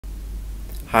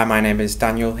Hi, my name is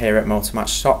Daniel here at Motor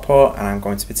Match Stockport, and I'm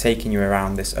going to be taking you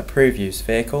around this approved used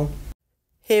vehicle.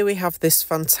 Here we have this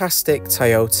fantastic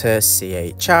Toyota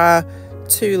CHR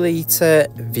 2 litre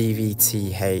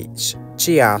VVT-h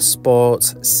GR Sport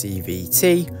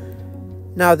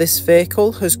CVT. Now this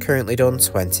vehicle has currently done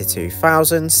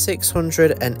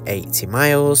 22,680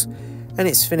 miles and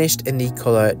it's finished in the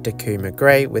colour Dakuma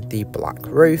Grey with the black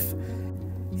roof.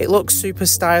 It looks super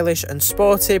stylish and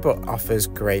sporty but offers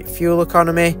great fuel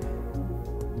economy.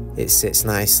 It sits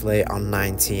nicely on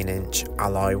 19-inch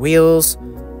alloy wheels.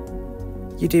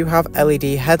 You do have LED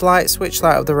headlights which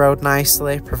light up the road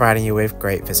nicely, providing you with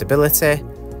great visibility.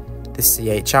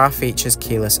 The CHR features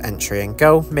keyless entry and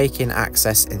go, making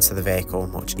access into the vehicle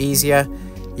much easier.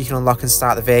 You can unlock and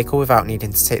start the vehicle without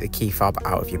needing to take the key fob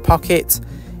out of your pocket.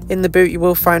 In the boot you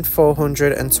will find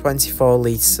 424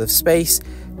 litres of space.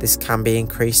 This can be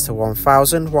increased to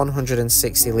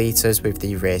 1,160 litres with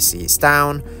the rear seats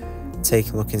down.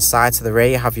 Taking a look inside to the rear,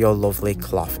 you have your lovely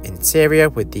cloth interior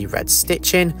with the red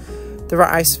stitching. There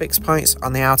are ISOFIX points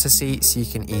on the outer seats, so you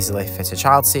can easily fit a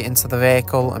child seat into the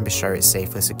vehicle and be sure it's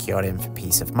safely secured in for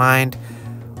peace of mind.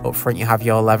 Up front you have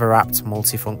your leather wrapped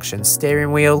multifunction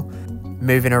steering wheel.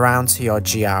 Moving around to your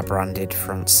GR branded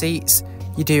front seats,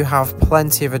 you do have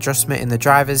plenty of adjustment in the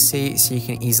driver's seat, so you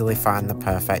can easily find the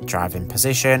perfect driving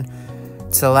position.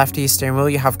 To the left of your steering wheel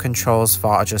you have controls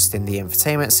for adjusting the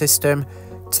infotainment system.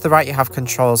 To the right you have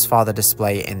controls for the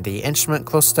display in the instrument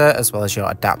cluster, as well as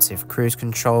your adaptive cruise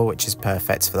control, which is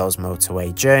perfect for those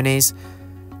motorway journeys.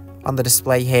 On the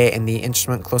display here in the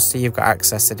instrument cluster you've got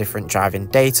access to different driving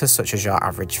data such as your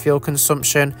average fuel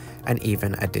consumption and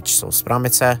even a digital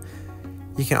speedometer.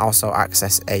 You can also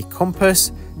access a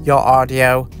compass, your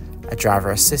audio, a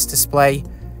driver assist display,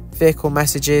 vehicle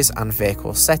messages and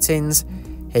vehicle settings.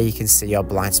 Here you can see your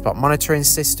blind spot monitoring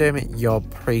system, your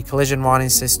pre-collision warning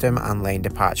system and lane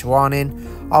departure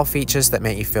warning, all features that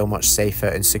make you feel much safer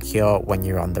and secure when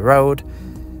you're on the road.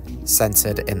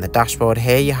 Centered in the dashboard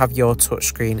here you have your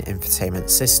touchscreen infotainment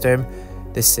system.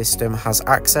 This system has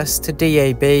access to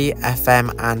DAB,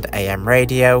 FM and AM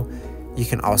radio. You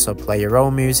can also play your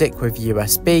own music with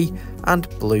USB and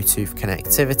Bluetooth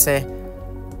connectivity.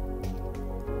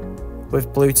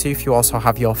 With Bluetooth you also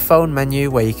have your phone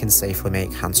menu where you can safely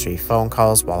make hands-free phone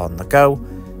calls while on the go.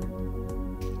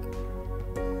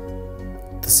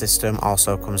 The system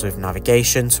also comes with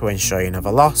navigation to ensure you're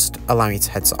never lost, allowing you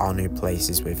to head to all new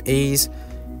places with ease.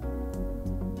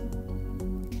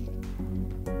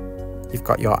 You've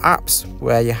got your apps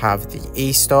where you have the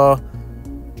e-store.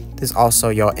 There's also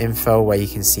your info where you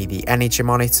can see the energy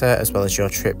monitor as well as your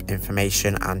trip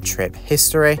information and trip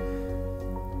history.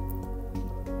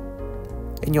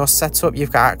 In your setup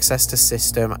you've got access to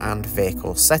system and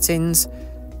vehicle settings.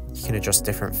 You can adjust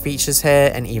different features here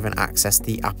and even access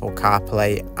the Apple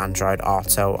CarPlay, Android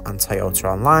Auto and Toyota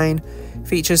Online,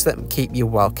 features that keep you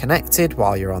well connected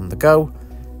while you're on the go.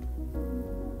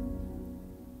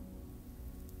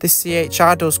 This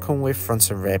CHR does come with front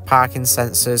and rear parking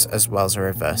sensors as well as a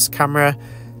reverse camera.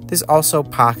 There's also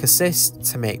park assist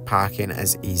to make parking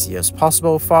as easy as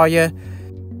possible for you.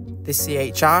 This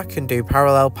CHR can do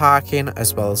parallel parking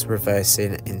as well as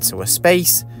reversing into a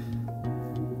space.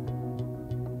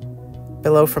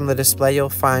 Below from the display you'll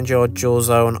find your dual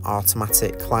zone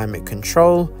automatic climate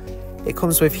control. It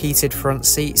comes with heated front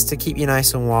seats to keep you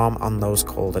nice and warm on those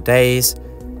colder days.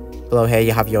 Below here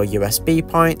you have your USB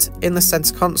point. In the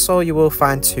center console you will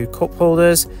find two cup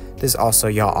holders. There's also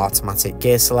your automatic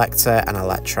gear selector and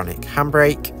electronic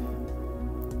handbrake.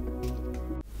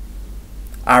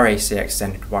 Our AC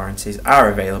extended warranties are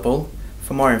available.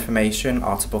 For more information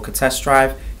or to book a test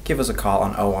drive, give us a call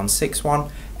on 0161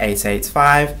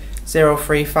 885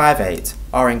 0358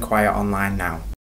 or inquire online now.